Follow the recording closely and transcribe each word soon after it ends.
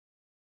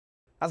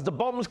As the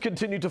bombs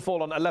continue to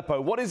fall on Aleppo,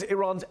 what is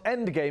Iran's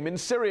endgame in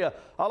Syria?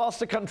 I'll ask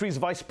the country's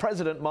Vice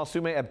President,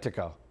 Masoumeh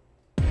Ebtekar.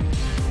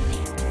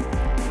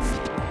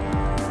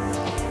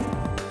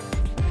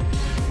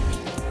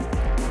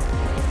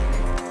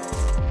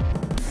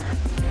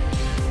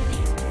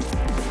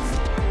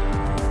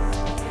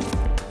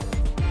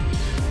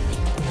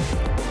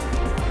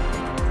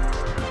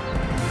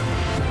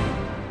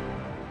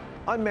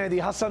 I'm Mehdi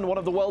Hassan. One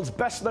of the world's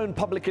best-known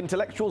public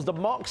intellectuals, the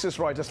Marxist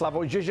writer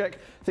Slavoj Zizek,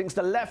 thinks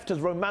the left has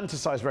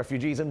romanticized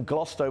refugees and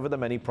glossed over the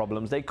many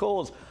problems they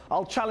cause.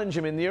 I'll challenge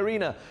him in the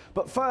arena.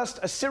 But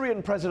first,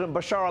 Syrian President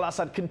Bashar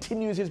al-Assad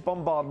continues his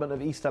bombardment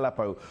of East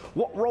Aleppo.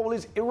 What role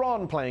is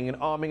Iran playing in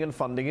arming and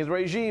funding his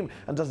regime?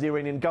 And does the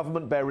Iranian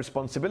government bear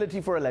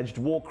responsibility for alleged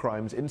war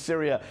crimes in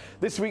Syria?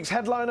 This week's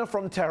headliner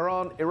from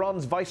Tehran,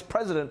 Iran's vice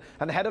president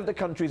and head of the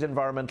country's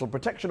environmental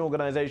protection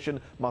organization,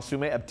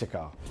 Masoumeh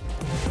Ebtekar.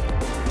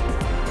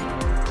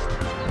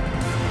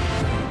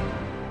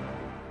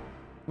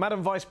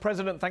 Madam Vice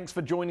President, thanks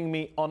for joining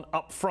me on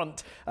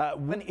UpFront.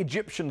 When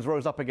Egyptians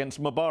rose up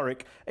against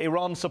Mubarak,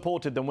 Iran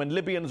supported them. When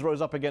Libyans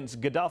rose up against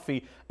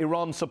Gaddafi,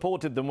 Iran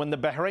supported them. When the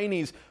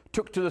Bahrainis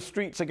took to the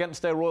streets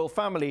against their royal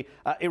family,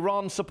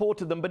 Iran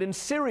supported them. But in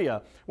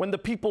Syria, when the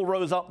people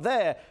rose up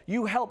there,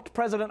 you helped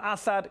President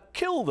Assad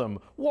kill them.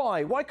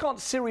 Why? Why can't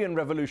Syrian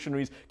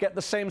revolutionaries get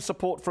the same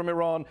support from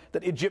Iran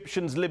that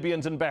Egyptians,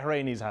 Libyans and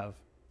Bahrainis have?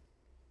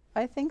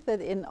 I think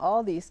that in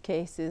all these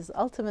cases,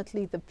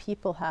 ultimately the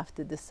people have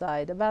to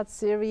decide. About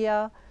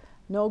Syria,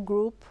 no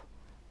group,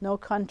 no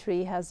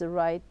country has the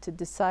right to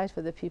decide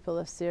for the people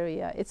of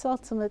Syria. It's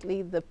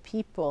ultimately the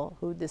people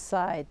who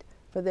decide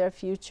for their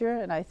future,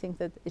 and I think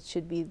that it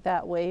should be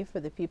that way for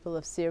the people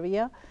of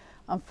Syria.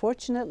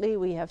 Unfortunately,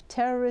 we have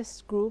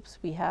terrorist groups,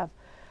 we have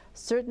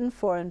certain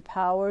foreign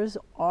powers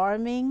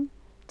arming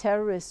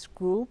terrorist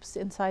groups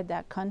inside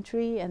that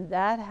country, and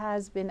that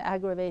has been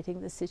aggravating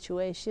the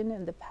situation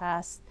in the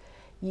past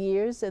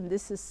years, and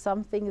this is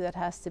something that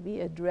has to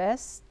be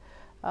addressed.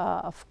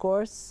 Of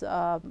course,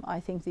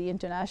 I think the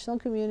international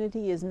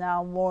community is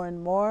now more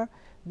and more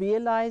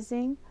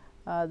realizing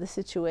the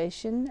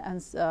situation,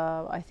 and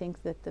I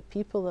think that the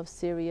people of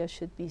Syria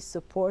should be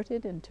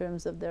supported in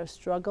terms of their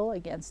struggle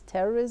against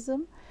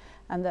terrorism,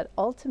 and that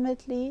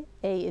ultimately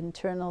an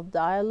internal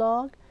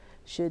dialogue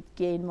should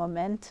gain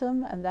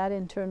momentum, and that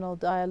internal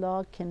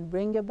dialogue can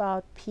bring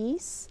about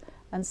peace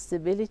and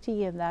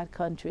stability in that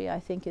country. I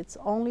think it's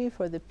only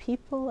for the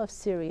people of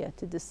Syria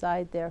to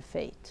decide their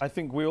fate. I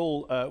think we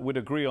all would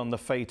agree on the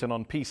fate and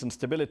on peace and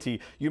stability.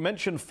 You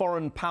mentioned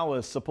foreign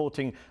powers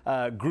supporting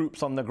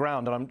groups on the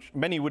ground, and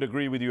many would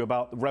agree with you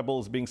about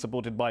rebels being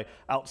supported by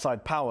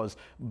outside powers.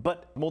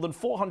 But more than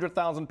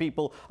 400,000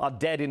 people are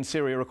dead in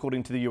Syria,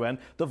 according to the UN.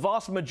 The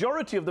vast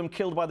majority of them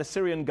killed by the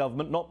Syrian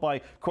government, not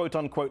by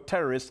quote-unquote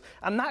terrorists.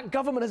 And that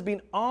government has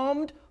been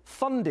armed,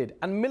 funded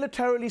and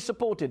militarily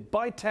supported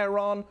by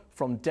Tehran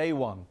from day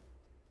one.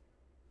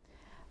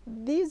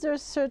 These are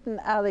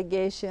certain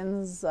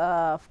allegations.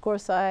 Of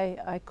course,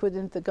 I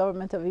couldn't, the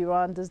government of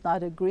Iran does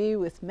not agree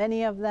with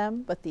many of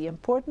them, but the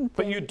important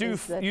thing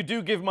is that you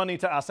do give money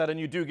to Assad and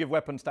you do give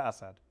weapons to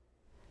Assad.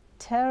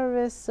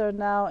 Terrorists are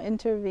now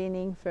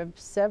intervening for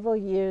several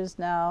years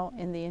now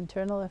in the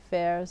internal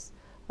affairs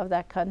of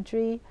that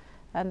country.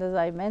 And as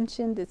I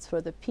mentioned, it's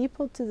for the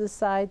people to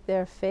decide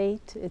their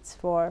fate. It's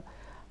for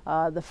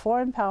the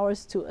foreign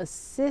powers to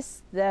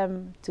assist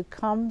them to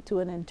come to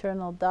an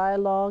internal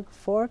dialogue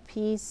for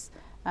peace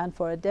and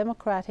for a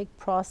democratic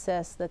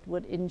process that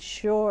would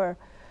ensure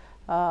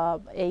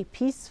a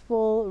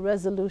peaceful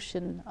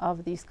resolution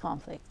of these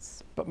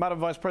conflicts. But, Madam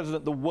Vice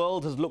President, the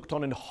world has looked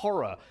on in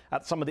horror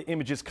at some of the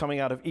images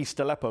coming out of East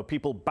Aleppo.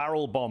 People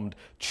barrel-bombed,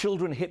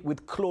 children hit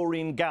with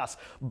chlorine gas.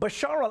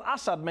 Bashar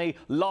al-Assad may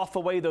laugh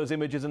away those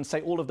images and say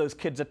all of those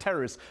kids are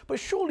terrorists, but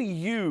surely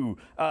you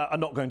are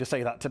not going to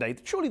say that today.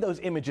 Surely those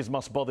images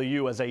must bother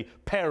you as a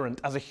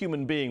parent, as a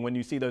human being, when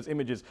you see those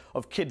images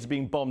of kids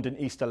being bombed in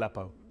East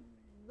Aleppo.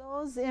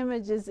 Those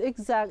images,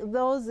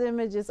 those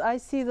images, I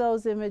see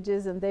those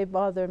images and they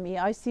bother me.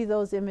 I see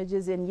those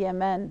images in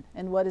Yemen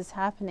and what is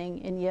happening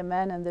in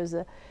Yemen, and there's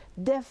a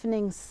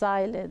deafening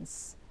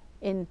silence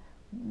in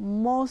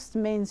most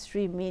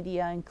mainstream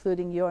media,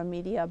 including your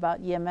media,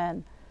 about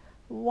Yemen.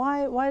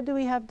 Why do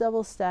we have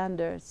double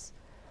standards?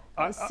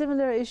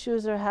 Similar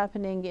issues are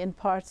happening in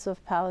parts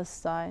of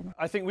Palestine.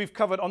 I think we've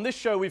covered, on this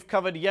show, we've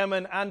covered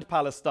Yemen and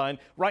Palestine.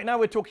 Right now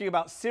we're talking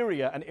about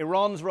Syria and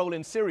Iran's role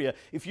in Syria.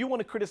 If you want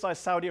to criticize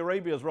Saudi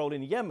Arabia's role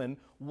in Yemen,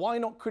 why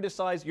not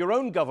criticize your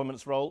own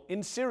government's role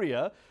in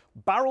Syria?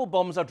 Barrel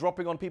bombs are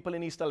dropping on people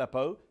in East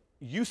Aleppo.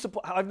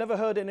 I've never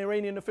heard an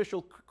Iranian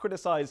official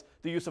criticize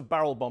the use of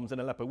barrel bombs in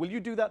Aleppo. Will you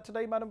do that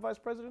today, Madam Vice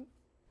President?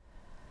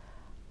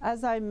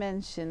 As I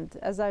mentioned,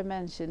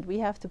 we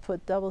have to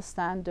put double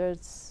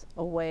standards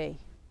away.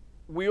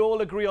 We all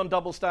agree on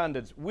double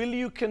standards. Will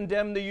you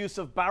condemn the use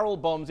of barrel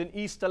bombs in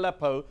East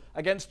Aleppo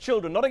against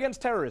children, not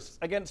against terrorists,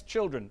 against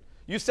children?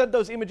 You said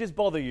those images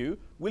bother you.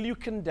 Will you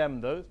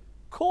condemn those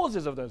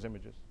causes of those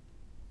images?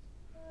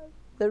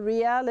 The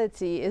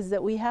reality is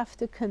that we have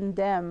to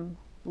condemn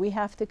We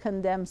have to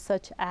condemn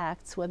such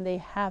acts when they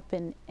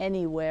happen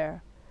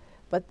anywhere.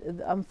 But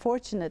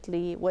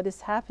unfortunately, what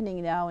is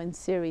happening now in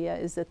Syria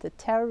is that the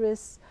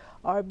terrorists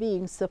are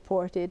being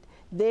supported.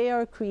 They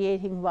are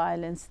creating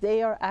violence.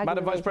 They are aggravating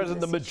Madam Vice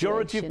President, the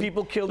majority of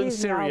people killed in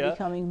Syria,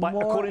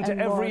 according to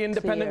every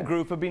independent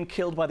group, have been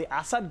killed by the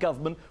Assad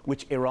government,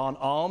 which Iran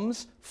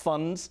arms,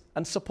 funds,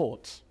 and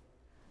supports.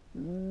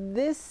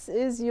 This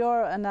is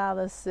your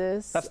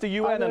analysis. That's the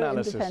UN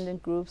analysis.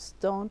 Independent groups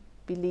don't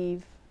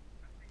believe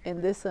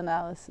in this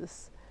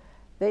analysis.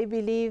 They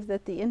believe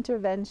that the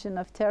intervention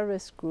of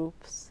terrorist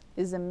groups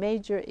is a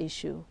major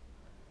issue.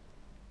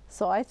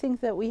 So I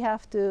think that we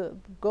have to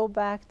go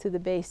back to the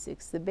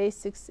basics. The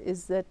basics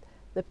is that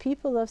the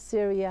people of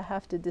Syria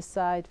have to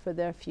decide for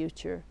their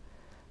future.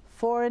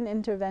 Foreign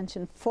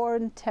intervention,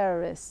 foreign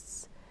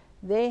terrorists,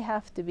 they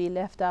have to be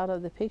left out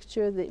of the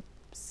picture. The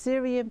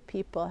Syrian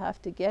people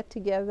have to get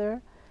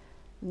together,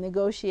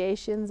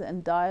 negotiations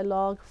and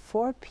dialogue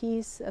for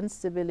peace and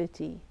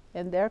stability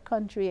in their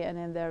country and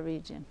in their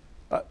region.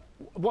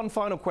 One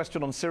final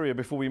question on Syria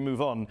before we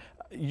move on.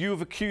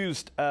 You've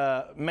accused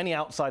many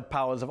outside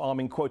powers of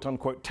arming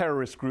quote-unquote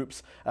terrorist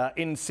groups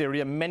in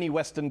Syria. Many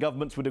Western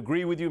governments would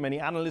agree with you, many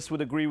analysts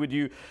would agree with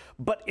you.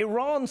 But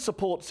Iran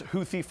supports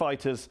Houthi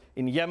fighters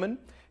in Yemen,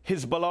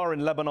 Hezbollah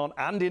in Lebanon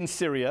and in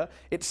Syria.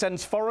 It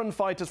sends foreign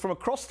fighters from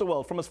across the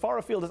world, from as far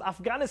afield as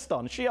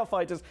Afghanistan, Shia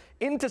fighters,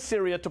 into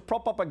Syria to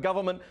prop up a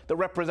government that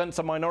represents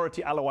a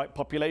minority Alawite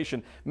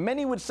population.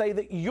 Many would say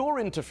that you're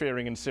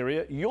interfering in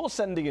Syria, you're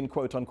sending in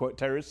quote-unquote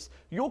terrorists,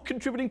 you're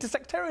contributing to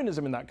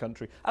sectarianism in that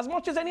country, as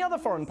much as any other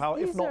foreign power,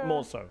 if not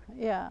more so.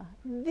 Yeah,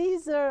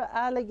 these are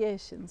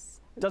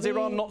allegations. Does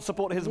Iran not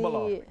support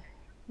Hezbollah?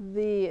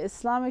 The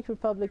Islamic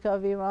Republic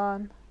of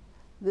Iran,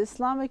 the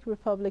Islamic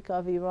Republic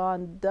of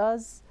Iran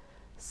does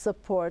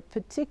support,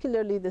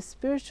 particularly the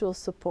spiritual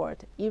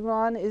support.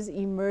 Iran is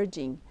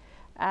emerging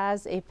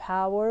as a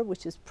power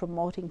which is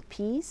promoting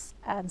peace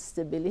and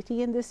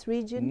stability in this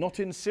region. Not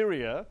in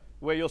Syria,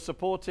 where you're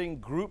supporting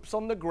groups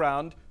on the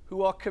ground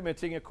who are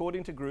committing,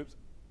 according to groups,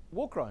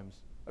 war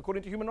crimes,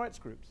 according to human rights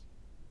groups.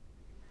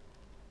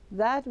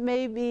 That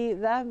may be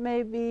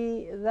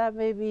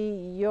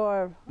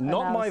your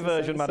Not my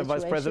version, Madam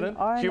Vice President.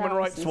 Human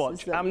Rights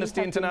Watch,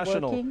 Amnesty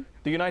International,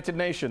 the United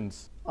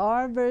Nations.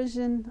 Our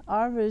version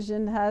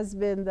has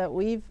been that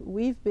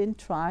we've been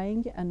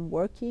trying and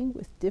working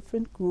with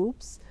different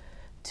groups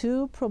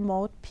to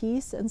promote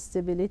peace and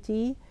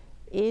stability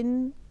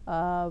in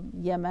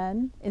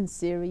Yemen, in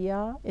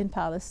Syria, in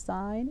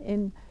Palestine,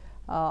 in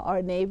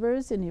our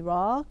neighbors in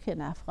Iraq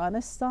and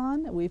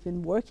Afghanistan. We've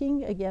been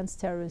working against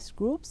terrorist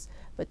groups,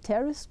 but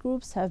terrorist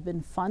groups have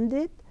been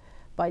funded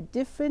by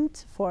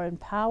different foreign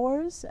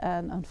powers,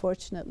 and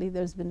unfortunately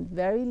there's been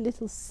very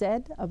little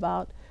said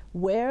about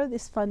where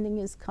this funding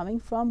is coming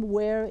from,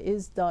 where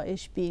is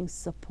Daesh being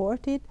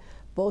supported,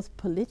 both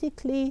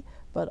politically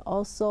but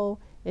also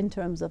in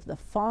terms of the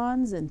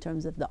funds, in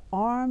terms of the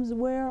arms.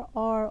 Where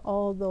are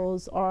all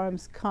those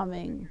arms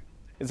coming?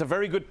 It's a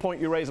very good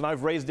point you raise, and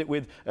I've raised it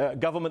with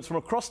governments from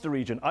across the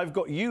region. I've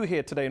got you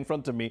here today in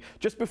front of me.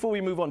 Just before we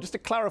move on, just to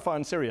clarify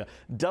on Syria,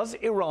 does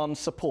Iran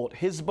support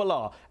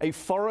Hezbollah, a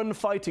foreign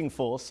fighting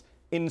force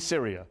in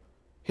Syria?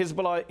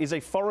 Hezbollah is a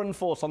foreign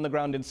force on the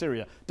ground in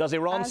Syria. Does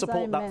Iran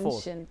support that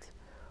force?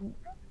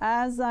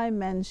 As I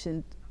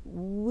mentioned,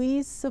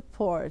 we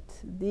support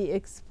the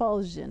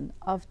expulsion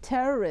of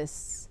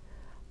terrorists,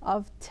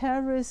 of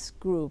terrorist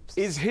groups.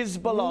 Is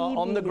Hezbollah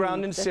on the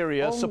ground in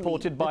Syria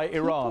supported by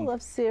Iran?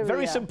 Of Syria,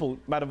 very simple,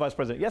 Madam Vice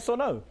President. Yes or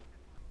no?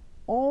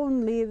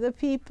 Only the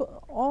people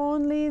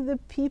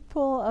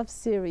of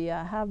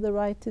Syria have the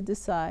right to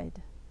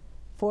decide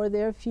for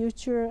their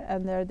future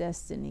and their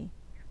destiny.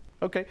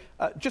 Okay,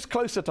 just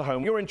closer to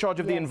home, you're in charge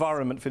of the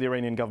environment for the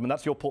Iranian government.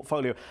 That's your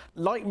portfolio.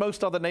 Like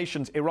most other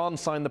nations, Iran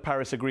signed the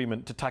Paris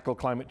Agreement to tackle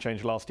climate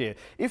change last year.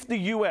 If the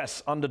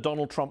US, under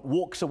Donald Trump,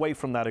 walks away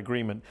from that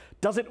agreement,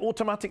 does it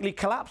automatically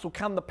collapse, or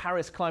can the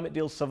Paris climate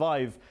deal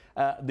survive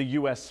the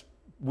US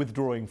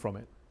withdrawing from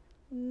it?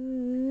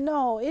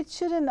 No, it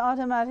shouldn't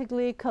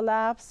automatically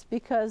collapse,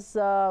 because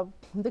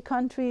the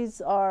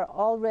countries are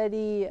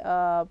already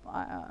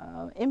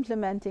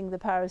implementing the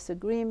Paris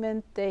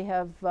Agreement. They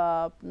have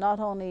not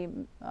only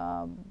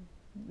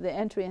the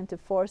entry into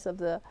force of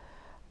the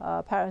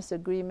Paris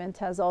Agreement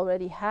has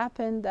already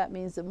happened. That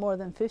means that more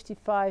than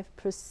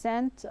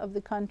 55% of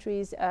the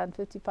countries and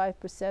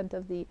 55%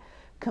 of the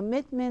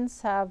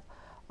commitments have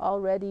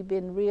already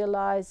been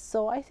realized.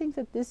 So I think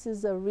that this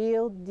is a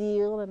real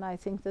deal, and I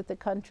think that the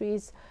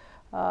countries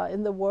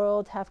in the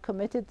world have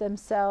committed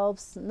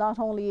themselves, not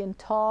only in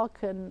talk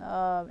and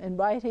in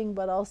writing,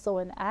 but also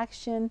in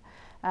action.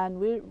 And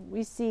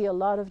we see a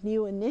lot of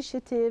new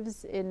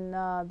initiatives in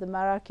the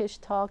Marrakesh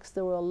talks.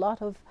 There were a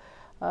lot of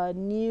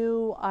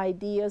new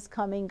ideas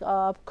coming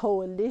up,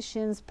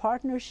 coalitions,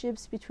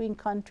 partnerships between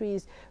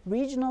countries,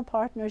 regional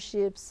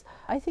partnerships.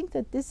 I think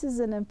that this is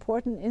an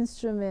important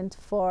instrument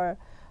for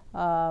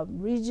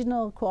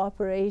regional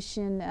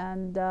cooperation,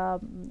 and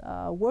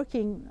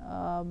working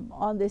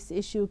on this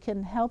issue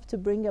can help to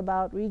bring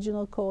about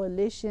regional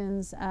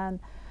coalitions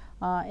and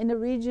In a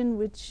region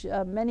which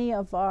many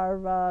of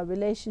our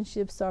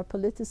relationships are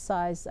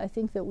politicized, I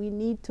think that we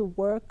need to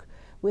work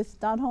with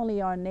not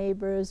only our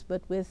neighbors,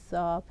 but with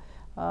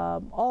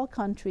all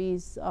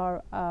countries,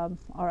 our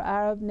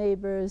Arab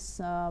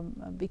neighbors,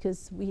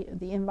 because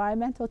the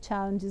environmental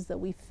challenges that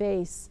we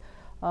face,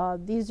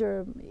 these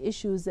are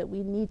issues that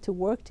we need to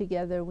work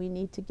together. We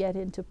need to get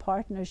into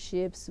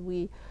partnerships.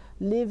 We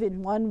live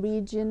in one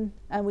region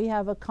and we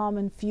have a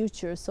common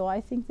future. So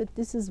I think that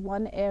this is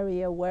one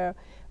area where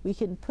we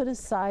can put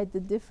aside the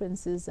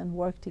differences and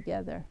work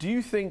together. Do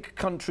you think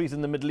countries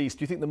in the Middle East,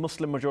 do you think the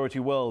Muslim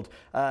majority world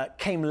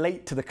came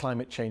late to the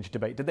climate change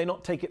debate? Did they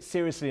not take it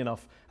seriously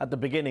enough at the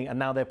beginning and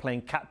now they're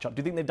playing catch up?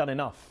 Do you think they've done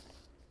enough?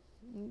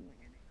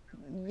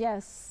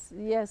 Yes,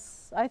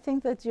 yes. I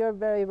think that you're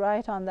very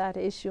right on that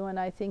issue, and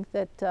I think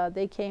that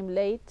they came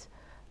late.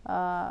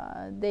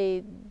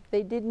 They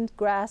didn't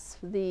grasp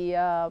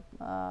the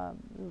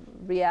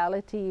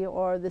reality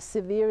or the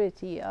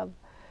severity of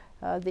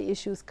the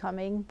issues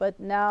coming, but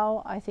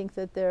now I think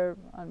that they're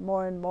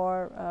more and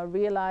more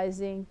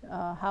realizing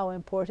how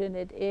important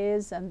it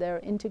is, and they're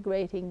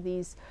integrating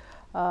these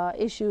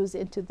issues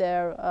into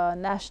their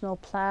national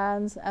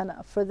plans. And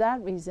for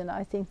that reason,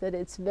 I think that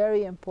it's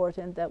very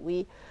important that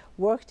we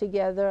work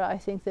together. I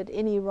think that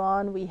in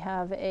Iran we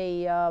have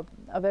a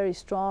very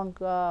strong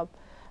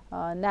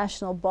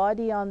national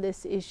body on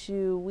this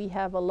issue. We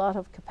have a lot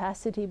of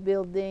capacity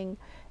building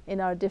in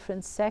our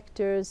different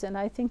sectors, and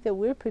I think that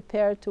we're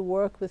prepared to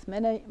work with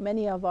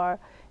many of our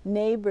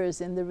neighbors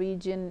in the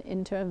region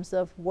in terms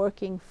of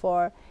working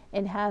for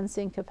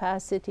enhancing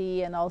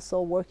capacity and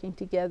also working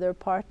together,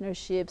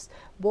 partnerships.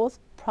 Both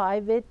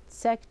private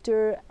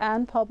sector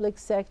and public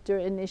sector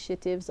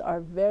initiatives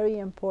are very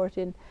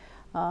important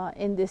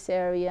in this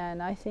area,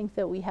 and I think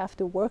that we have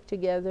to work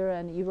together,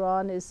 and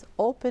Iran is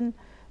open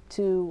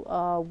to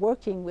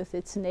working with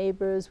its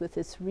neighbors, with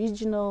its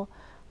regional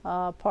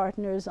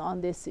partners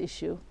on this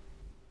issue.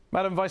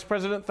 Madam Vice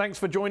President, thanks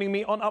for joining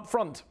me on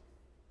UpFront.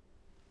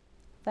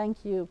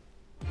 Thank you.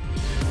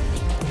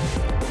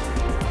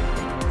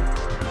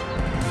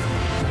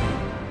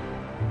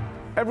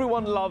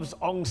 Everyone loves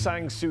Aung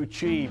San Suu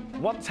Kyi,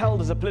 once held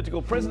as a political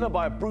prisoner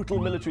by a brutal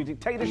military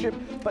dictatorship,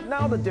 but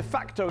now the de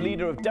facto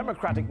leader of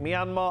democratic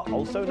Myanmar,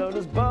 also known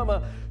as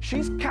Burma.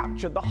 She's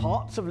captured the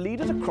hearts of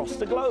leaders across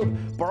the globe.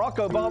 Barack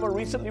Obama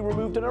recently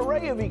removed an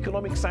array of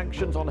economic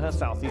sanctions on her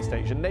Southeast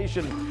Asian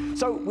nation.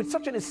 So, with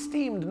such an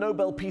esteemed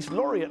Nobel Peace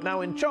Laureate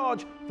now in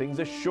charge, things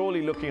are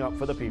surely looking up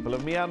for the people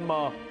of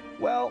Myanmar.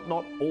 Well,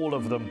 not all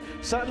of them.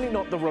 Certainly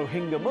not the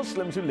Rohingya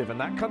Muslims who live in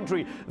that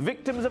country,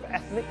 victims of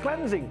ethnic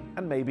cleansing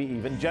and maybe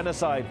even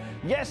genocide.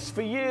 Yes,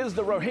 for years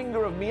the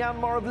Rohingya of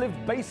Myanmar have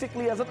lived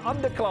basically as an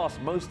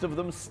underclass, most of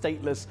them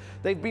stateless.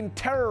 They've been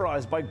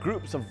terrorized by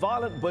groups of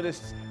violent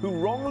Buddhists who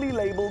wrongly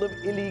labeled them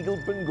illegal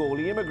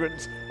Bengali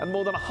immigrants, and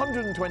more than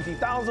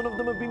 120,000 of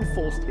them have been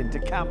forced into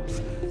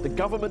camps. The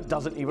government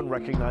doesn't even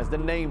recognize the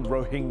name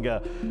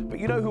Rohingya. But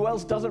you know who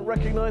else doesn't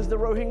recognize the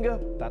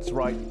Rohingya? That's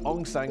right,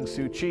 Aung San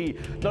Suu Kyi.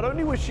 Not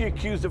only was she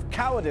accused of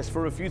cowardice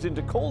for refusing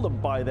to call them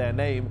by their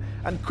name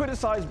and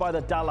criticized by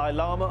the Dalai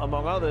Lama,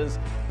 among others,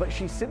 but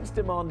she since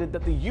demanded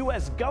that the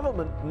US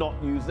government not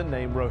use the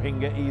name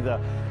Rohingya either.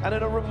 And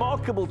in a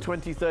remarkable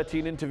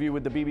 2013 interview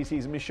with the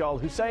BBC's Mishal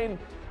Hussain,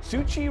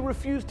 Suu Kyi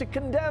refused to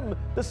condemn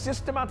the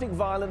systematic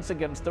violence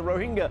against the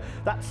Rohingya,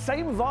 that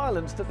same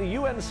violence that the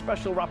UN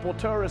Special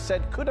Rapporteur has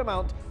said could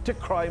amount to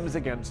crimes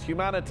against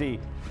humanity.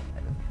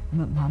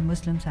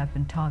 Muslims have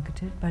been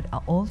targeted, but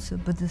also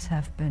Buddhists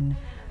have been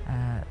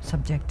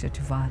subjected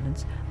to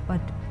violence, but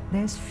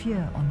there's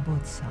fear on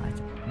both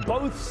sides.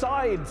 Both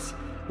sides!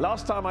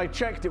 Last time I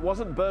checked, it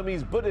wasn't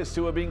Burmese Buddhists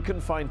who were being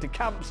confined to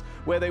camps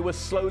where they were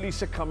slowly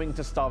succumbing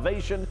to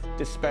starvation,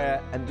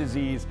 despair and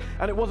disease.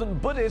 And it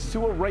wasn't Buddhists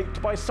who were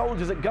raped by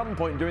soldiers at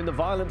gunpoint during the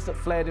violence that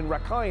flared in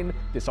Rakhine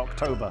this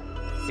October.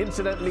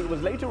 Incidentally, it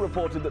was later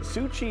reported that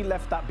Suu Kyi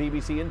left that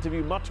BBC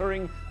interview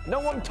muttering, "No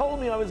one told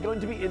me I was going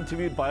to be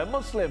interviewed by a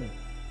Muslim."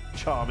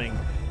 Charming.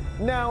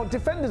 Now,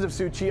 defenders of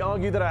Suu Kyi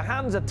argue that her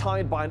hands are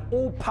tied by an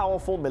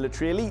all-powerful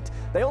military elite.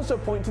 They also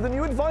point to the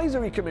new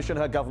advisory commission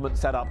her government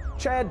set up,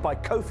 chaired by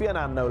Kofi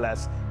Annan no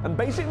less, and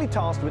basically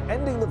tasked with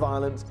ending the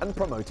violence and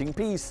promoting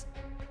peace.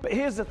 But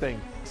here's the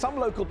thing, some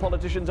local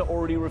politicians are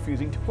already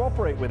refusing to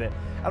cooperate with it.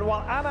 And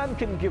while Annan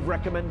can give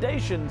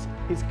recommendations,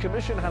 his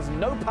commission has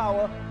no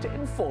power to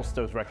enforce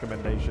those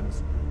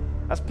recommendations.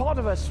 As part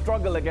of her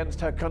struggle against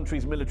her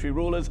country's military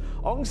rulers,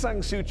 Aung San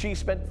Suu Kyi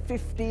spent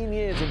 15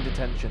 years in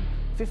detention.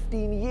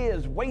 15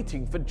 years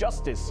waiting for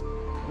justice.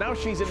 Now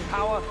she's in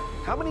power,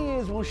 how many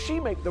years will she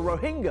make the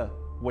Rohingya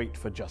wait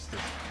for justice?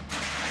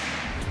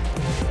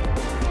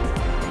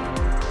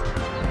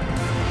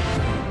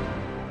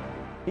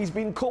 He's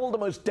been called the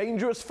most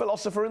dangerous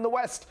philosopher in the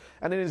West,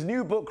 and in his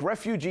new book,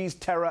 Refugees,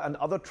 Terror and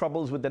Other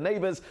Troubles with the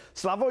Neighbours,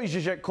 Slavoj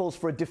Zizek calls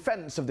for a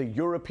defence of the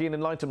European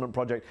Enlightenment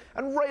project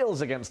and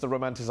rails against the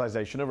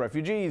romanticisation of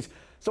refugees.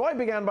 So I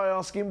began by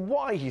asking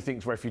why he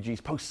thinks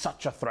refugees pose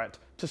such a threat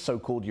to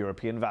so-called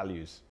European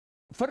values.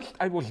 First,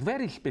 I was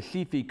very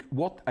specific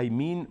what I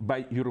mean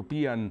by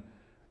European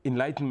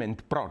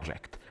Enlightenment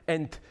project.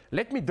 And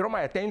let me draw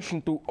my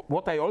attention to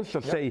what I also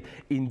say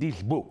in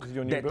this book. This is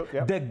your new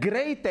book, The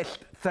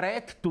greatest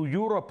threat to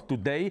Europe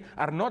today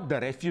are not the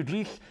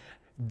refugees.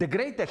 The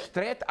greatest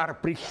threat are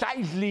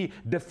precisely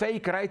the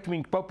fake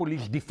right-wing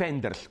populist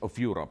defenders of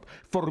Europe.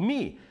 For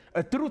me,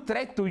 a true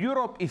threat to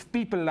Europe is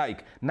people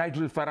like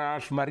Nigel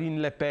Farage,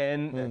 Marine Le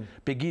Pen,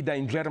 Pegida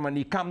in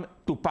Germany come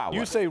to power.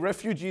 You say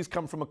refugees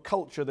come from a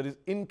culture that is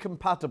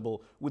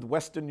incompatible with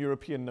Western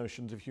European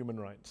notions of human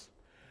rights.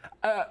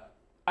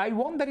 I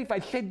wonder if I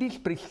said this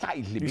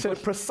precisely. You said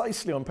it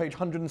precisely on page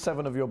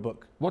 107 of your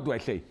book. What do I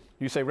say?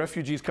 You say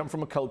refugees come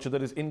from a culture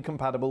that is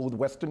incompatible with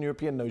Western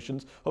European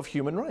notions of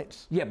human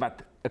rights. Yeah,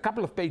 but a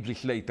couple of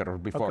pages later or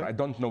before, I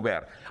don't know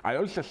where, I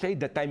also say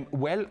that I'm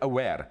well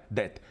aware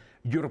that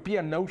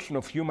European notion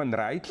of human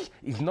rights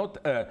is not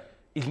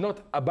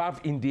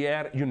above in the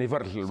air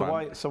universal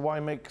one. So why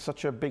make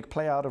such a big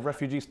play out of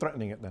refugees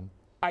threatening it then?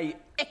 I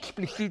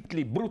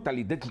explicitly,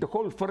 brutally, that's the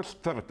whole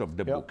first third of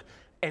the book,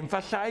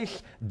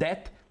 emphasize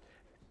that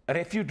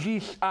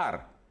refugees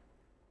are,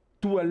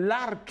 to a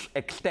large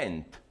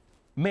extent,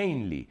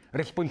 mainly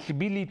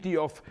responsibility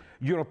of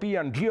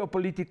European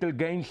geopolitical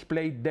gains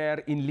played there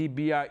in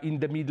Libya, in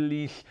the Middle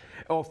East,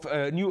 of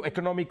new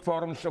economic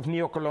forms of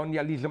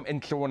neocolonialism,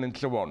 and so on and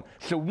so on.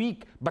 So we,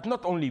 but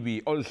not only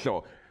we,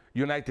 also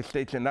United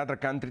States and other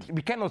countries,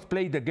 we cannot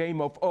play the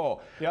game of,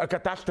 a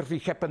catastrophe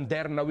happened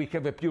there, now we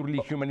have a purely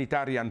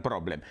humanitarian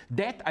problem.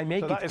 That I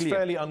make it clear. So that is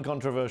fairly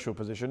uncontroversial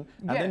position.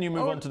 And then you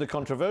move on to the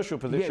controversial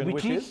position,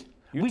 which is?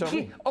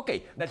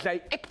 Okay, that's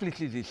I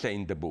explicitly say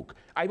in the book.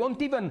 I want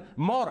even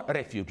more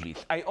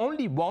refugees. I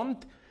only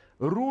want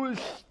rules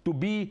to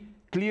be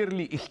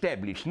clearly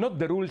established, not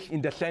the rules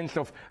in the sense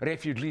of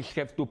refugees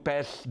have to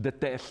pass the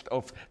test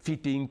of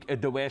fitting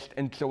the West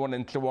and so on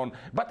and so on.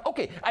 But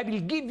okay, I will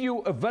give you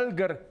a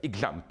vulgar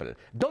example.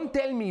 Don't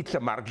tell me it's a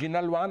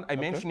marginal one. I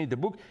mentioned in the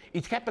book,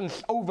 it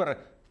happens over,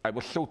 I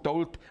was so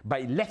told,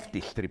 by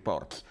leftist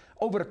reports,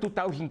 over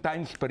 2,000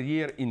 times per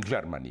year in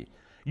Germany.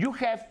 You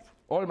have,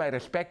 all my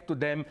respect to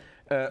them,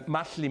 a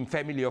Muslim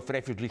family of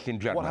refugees in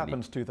Germany. What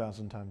happens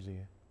 2,000 times a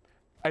year?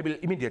 I will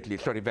immediately,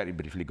 very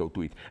briefly go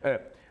to it.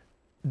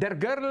 Their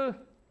girl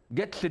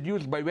gets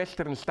seduced by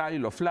Western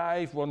style of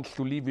life, wants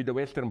to live with a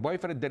Western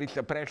boyfriend. There is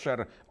a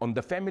pressure on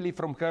the family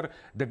from her.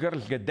 The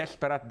girls get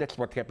desperate. That's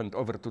what happened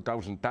over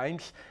 2,000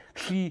 times.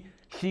 She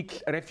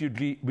seeks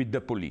refugee with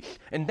the police.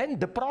 And then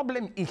the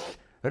problem is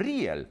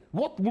real.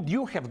 What would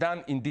you have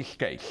done in this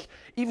case?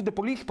 If the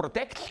police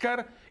protects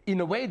her, in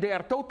a way they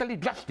are totally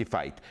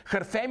justified.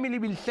 Her family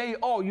will say,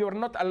 oh, you're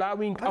not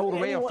allowing our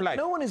way of life.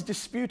 No one is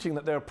disputing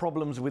that there are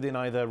problems within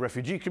either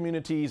refugee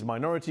communities,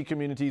 minority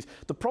communities.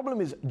 The problem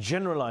is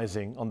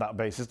generalizing on that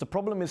basis. The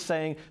problem is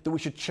saying that we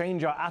should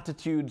change our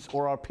attitudes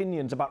or our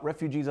opinions about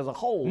refugees as a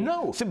whole.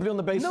 No. Simply on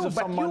the basis of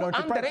some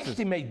minority practices. No, but you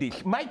underestimate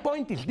this. My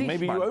point is this.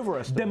 Maybe you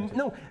overestimate it.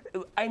 No,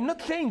 I'm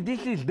not saying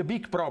this is the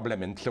big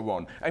problem and so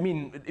on. I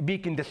mean,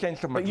 big in the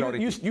sense of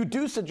majority. But you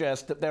do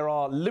suggest that there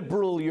are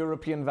liberal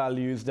European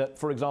values that,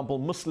 for example,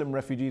 Muslim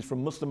refugees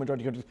from Muslim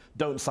majority countries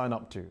don't sign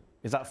up to.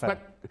 Is that fair?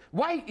 But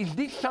why is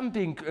this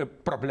something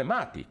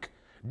problematic?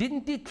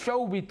 Didn't it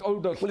show with all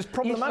those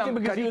problematic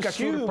because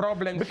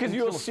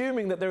you're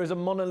assuming that there is a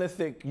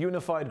monolithic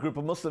unified group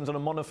of Muslims and a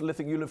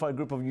monolithic unified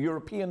group of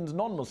Europeans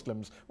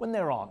non-Muslims when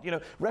there aren't. You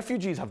know,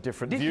 refugees have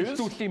different views. This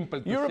is too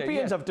simple to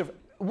Europeans say, have different.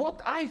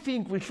 What I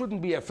think we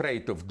shouldn't be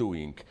afraid of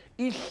doing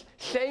is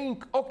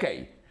saying,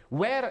 okay,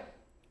 where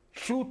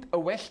should a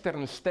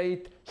Western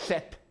state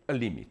set a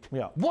limit?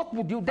 Yeah. What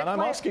would you? And I'm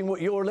asking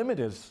what your limit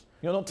is.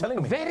 You're not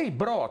telling me. Very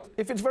broad.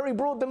 If it's very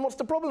broad, then what's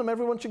the problem?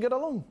 Everyone should get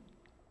along.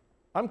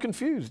 I'm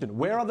confused.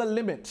 Where are the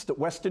limits that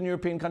Western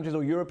European countries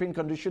or European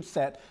countries should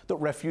set that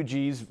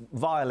refugees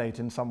violate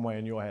in some way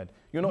in your head?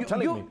 You're not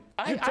telling me.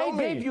 I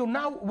gave you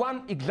now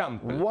one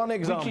example. One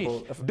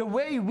example. Which is the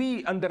way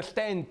we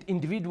understand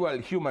individual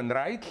human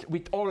rights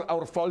with all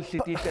our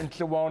falsities and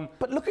so on.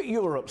 But look at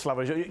Europe,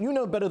 Slavoj. You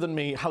know better than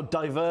me how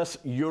diverse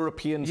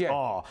Europeans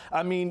are.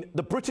 I mean,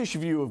 the British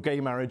view of gay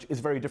marriage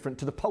is very different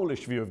to the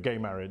Polish view of gay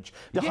marriage.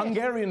 The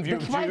Hungarian view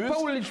of Jews... That's why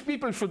Polish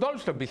people should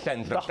also be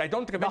censored. I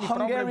don't have any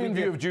problem with The Hungarian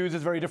view of Jews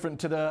is very different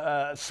to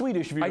the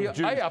Swedish view of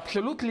Jews. I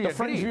absolutely agree. The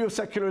French view of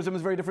secularism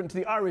is very different to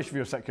the Irish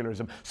view of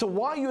secularism. So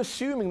why are you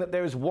assuming that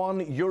there is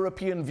one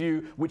European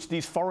view which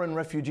these foreign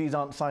refugees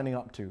aren't signing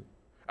up to?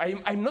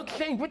 I'm not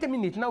saying, wait a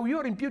minute, now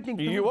you're imputing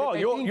to me that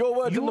your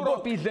words in the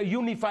book. Europe is a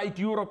unified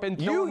Europe and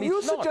so on.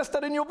 You suggest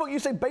that in your book. You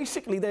say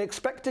basically they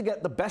expect to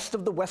get the best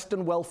of the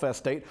Western welfare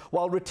state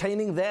while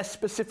retaining their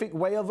specific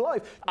way of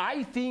life.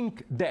 I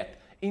think that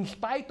in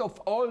spite of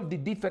all the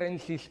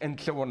differences and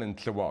so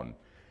on,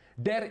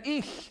 there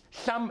is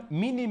some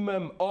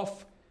minimum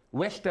of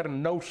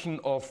Western notion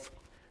of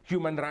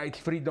human rights,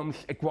 freedoms,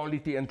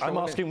 equality, and so on. I'm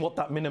asking what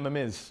that minimum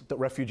is that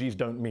refugees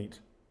don't meet.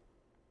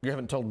 You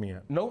haven't told me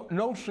yet. No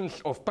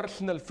notions of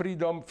personal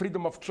freedom,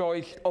 freedom of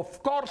choice.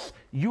 Of course,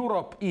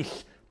 Europe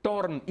is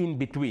torn in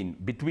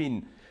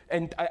between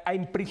And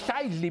I'm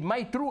precisely,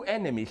 my true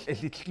enemies,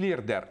 as it's clear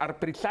there, are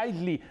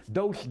precisely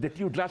those that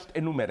you just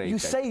enumerated. You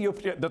say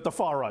that the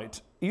far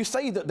right, you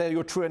say that they're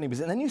your true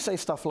enemies, and then you say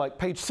stuff like,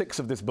 page 6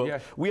 of this book, yeah.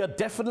 We are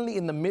definitely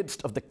in the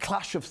midst of the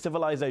clash of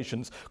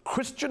civilizations,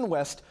 Christian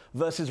West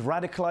versus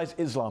radicalized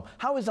Islam.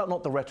 How is that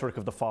not the rhetoric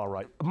of the far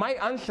right? My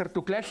answer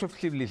to clash of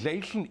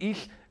civilization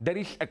is there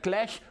is a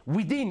clash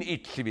within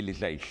each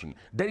civilization.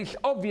 There is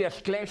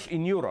obvious clash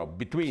in Europe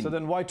between... So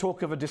then why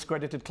talk of a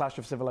discredited clash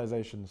of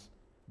civilizations?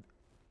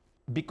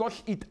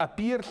 Because it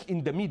appears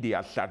in the media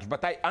as such,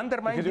 but I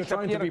undermine... Because you're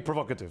trying to be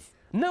provocative.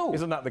 No.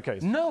 Isn't that the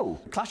case?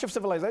 No. Clash of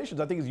civilizations,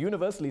 I think, is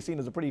universally seen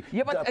as a pretty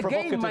provocative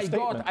again, my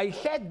statement. God, I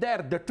said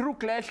there, the true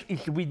clash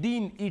is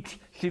within each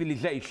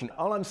civilization.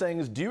 All I'm saying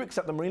is, do you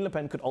accept that Marine Le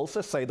Pen could also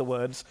say the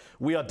words,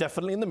 we are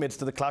definitely in the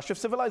midst of the clash of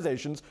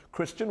civilizations,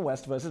 Christian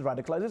West versus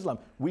radicalized Islam?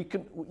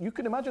 You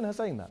can imagine her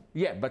saying that.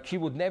 Yeah, but she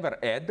would never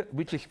add,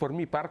 which is for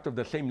me part of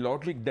the same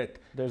logic, that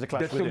there's a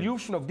clash the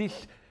solution of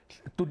this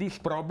to this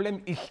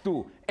problem is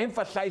to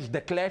emphasize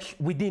the clash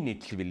within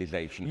each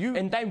civilization.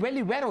 And I'm well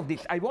aware of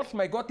this. I was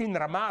my God in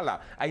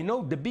Ramallah. I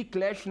know the big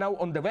clash now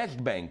on the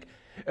West Bank.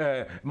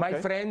 My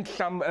friends,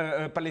 some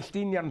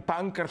Palestinian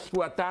punkers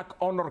who attack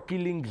honor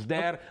killings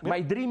there.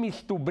 My dream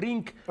is to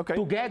bring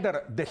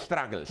together the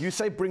struggles. You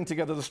say bring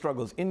together the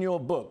struggles. In your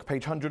book,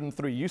 page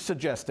 103, you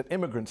suggest that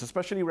immigrants,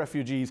 especially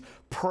refugees,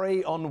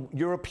 prey on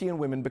European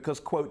women because,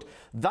 quote,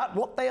 that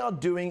what they are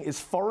doing is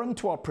foreign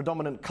to our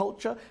predominant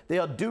culture. They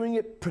are doing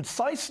it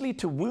precisely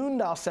to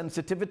wound our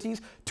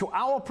sensitivities to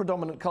our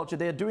predominant culture.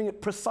 They are doing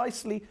it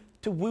precisely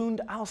to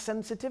wound our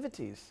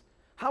sensitivities.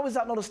 How is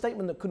that not a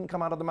statement that couldn't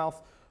come out of the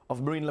mouth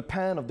of Marine Le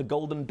Pen, of the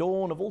Golden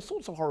Dawn, of all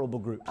sorts of horrible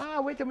groups?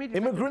 Wait a minute.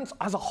 Immigrants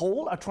as a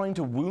whole are trying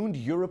to wound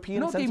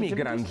European sensitivities? Not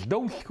immigrants,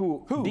 those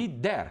who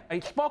did there.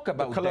 I spoke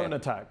about the Cologne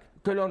attack.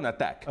 Cologne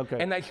attack. Okay.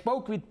 And I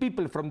spoke with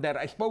people from there.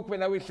 I spoke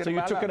when I was in So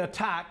you took an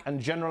attack and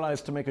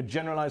generalized to make a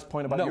generalized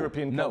point about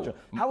European culture.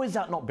 How is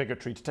that not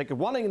bigotry, to take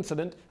one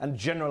incident and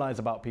generalize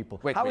about people?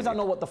 How is that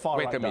not what the far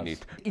right does? Wait a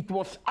minute. It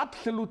was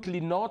absolutely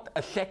not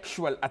a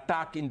sexual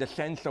attack in the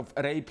sense of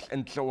rapes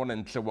and so on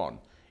and so on.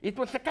 It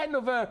was a kind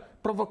of a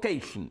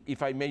provocation,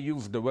 if I may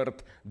use the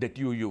word that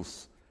you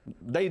use.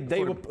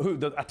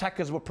 The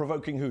attackers were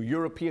provoking who?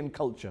 European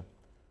culture.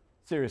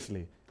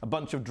 Seriously. A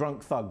bunch of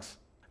drunk thugs.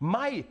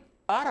 My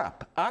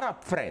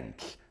Arab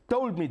friends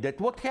told me that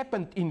what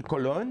happened in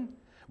Cologne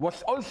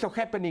was also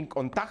happening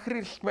on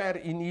Tahrir Square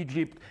in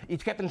Egypt.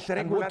 It happens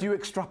regularly. And what do you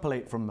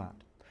extrapolate from that?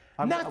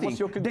 Nothing. What's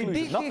your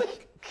conclusion? Nothing?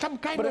 Some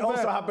kind but of it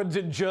also happens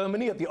in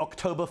Germany at the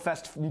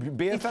Oktoberfest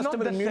beer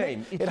festival in Munich.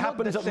 It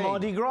happens at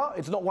Mardi Gras.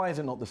 It's not. Why is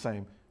it not the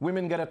same?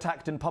 Women get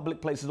attacked in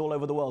public places all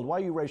over the world. Why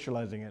are you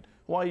racializing it?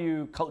 Why are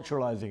you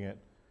culturalizing it?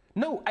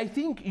 No, I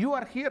think you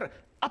are here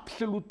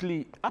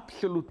absolutely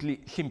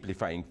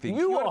simplifying things.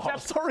 You are.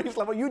 Sorry,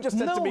 Slavoj. You just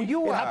said to me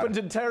it happens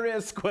in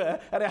Tahrir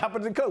Square and it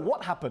happens in Cologne.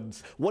 What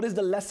happens? What is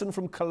the lesson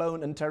from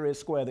Cologne and Tahrir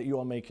Square that you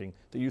are making,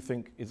 that you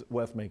think is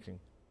worth making?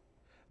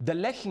 The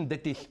lesson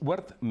that is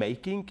worth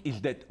making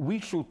is that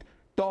we should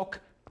talk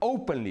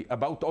openly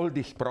about all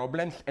these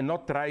problems and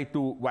not try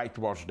to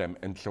whitewash them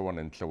and so on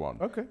and so on.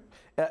 Okay.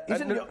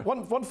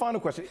 One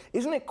final question.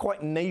 Isn't it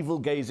quite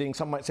navel-gazing,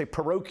 some might say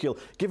parochial,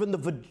 given the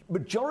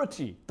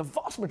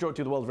vast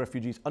majority of the world's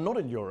refugees are not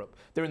in Europe?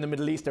 They're in the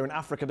Middle East, they're in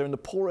Africa, they're in the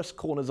poorest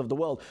corners of the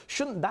world.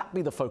 Shouldn't that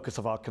be the focus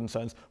of our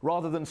concerns,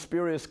 rather than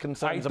spurious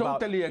concerns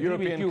about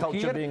European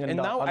culture being undermined? And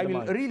now I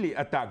will really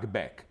attack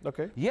back.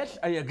 Okay. Yes,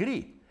 I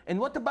agree. And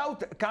what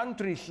about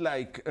countries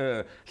like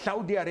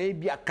Saudi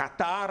Arabia,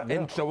 Qatar,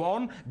 and so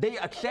on? They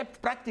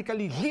accept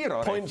practically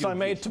zero points refugees. I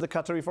made to the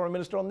Qatari foreign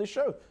minister on this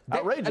show.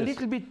 Outrageous. A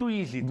little bit too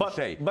easy to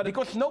say,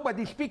 because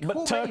nobody speaks.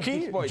 But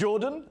Turkey,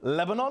 Jordan,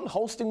 Lebanon,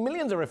 hosting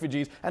millions of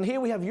refugees. And here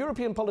we have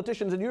European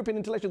politicians and European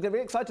intellectuals getting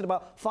very excited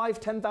about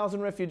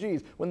 10,000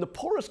 refugees, when the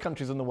poorest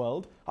countries in the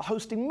world are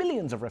hosting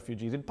millions of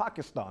refugees in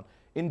Pakistan,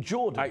 in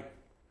Jordan.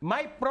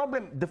 My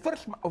problem, the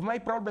first of my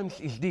problems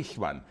is this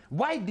one.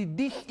 Why did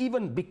this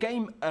even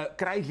become a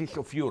crisis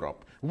of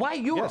Europe? Why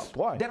Europe? Yes,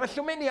 why? There are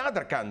so many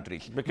other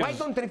countries. Why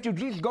don't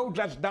refugees go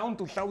just down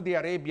to Saudi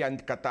Arabia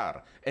and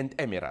Qatar and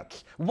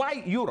Emirates?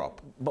 Why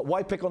Europe? But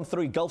why pick on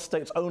 3 Gulf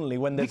states only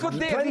when there's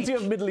plenty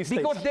of Middle East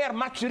states? Because they're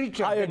much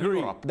richer than Europe. I agree.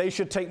 Europe. They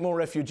should take more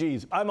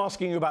refugees. I'm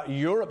asking you about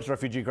Europe's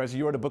refugee crisis.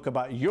 You wrote a book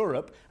about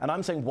Europe, and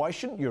I'm saying, why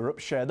shouldn't Europe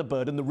share the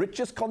burden, the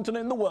richest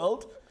continent in the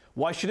world?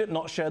 Why should it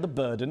not share the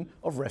burden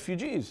of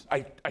refugees?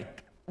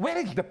 Where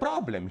is the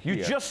problem here?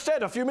 You just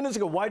said a few minutes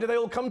ago, why do they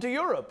all come to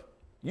Europe?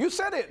 You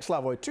said it,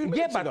 Slavoj, 2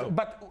 minutes ago.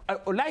 But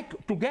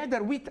like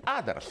together with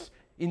others.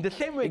 In the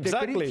same way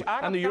that rich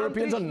Arab and the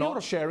Europeans are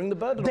not sharing the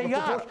burden. They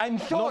are. I'm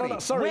sorry. No,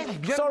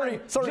 sorry.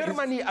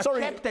 Germany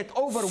accepted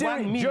over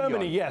 1 million.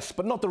 Germany, yes,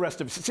 but not the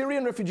rest of it.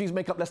 Syrian refugees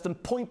make up less than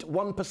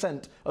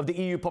 0.1% of the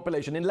EU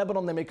population. In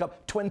Lebanon, they make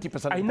up 20%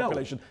 of the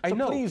population. So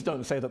please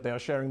don't say that they are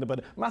sharing the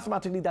burden.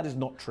 Mathematically, that is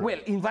not true. Well,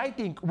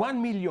 inviting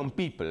 1 million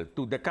people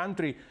to the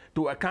country,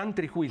 to a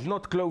country who is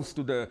not close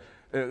to the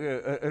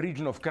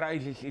region of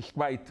crisis is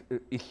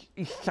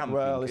is something.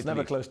 Well, it's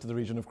never close to the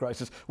region of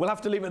crisis. We'll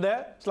have to leave it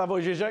there.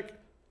 Slavoj Zizek,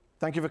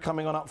 Thank you for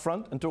coming on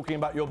UpFront and talking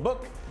about your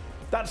book.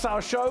 That's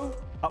our show.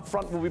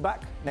 UpFront will be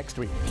back next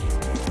week.